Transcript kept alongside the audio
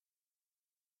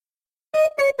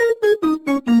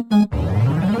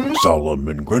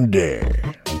Solomon Grundy.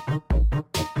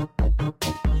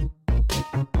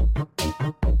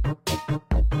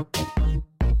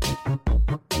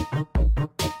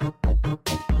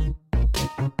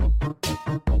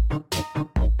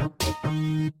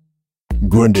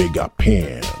 Grundy got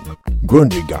pen.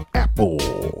 Grundy got apple.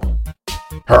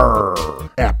 Her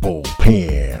apple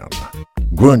pen.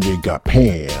 Grundy got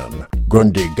pen.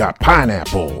 Grundy got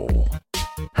pineapple.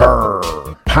 Her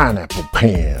pineapple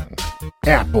pen.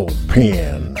 Apple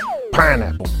pen.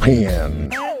 Pineapple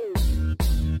pen.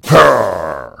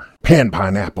 Her pen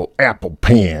pineapple apple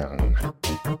pen.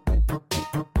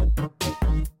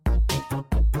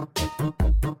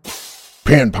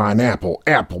 Pen pineapple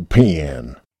apple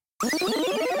pen.